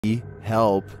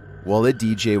Help. While a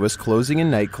DJ was closing a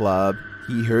nightclub,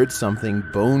 he heard something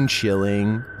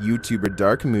bone-chilling. YouTuber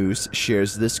Dark Moose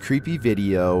shares this creepy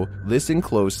video. Listen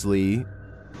closely.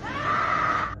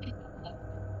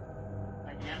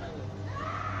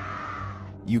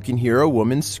 You can hear a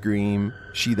woman scream.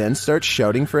 She then starts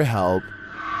shouting for help.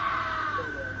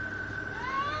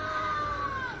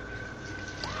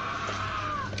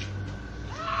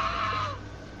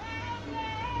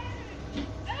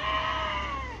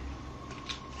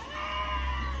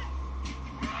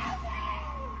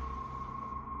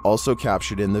 Also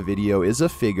captured in the video is a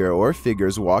figure or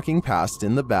figures walking past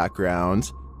in the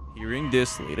background. Hearing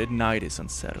this late at night is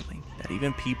unsettling, that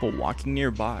even people walking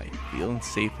nearby feel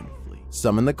unsafe and flee.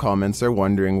 Some in the comments are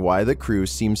wondering why the crew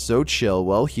seems so chill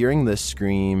while hearing this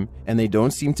scream, and they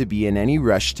don't seem to be in any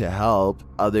rush to help.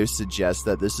 Others suggest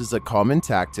that this is a common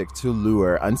tactic to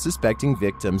lure unsuspecting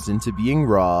victims into being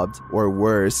robbed, or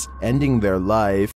worse, ending their life.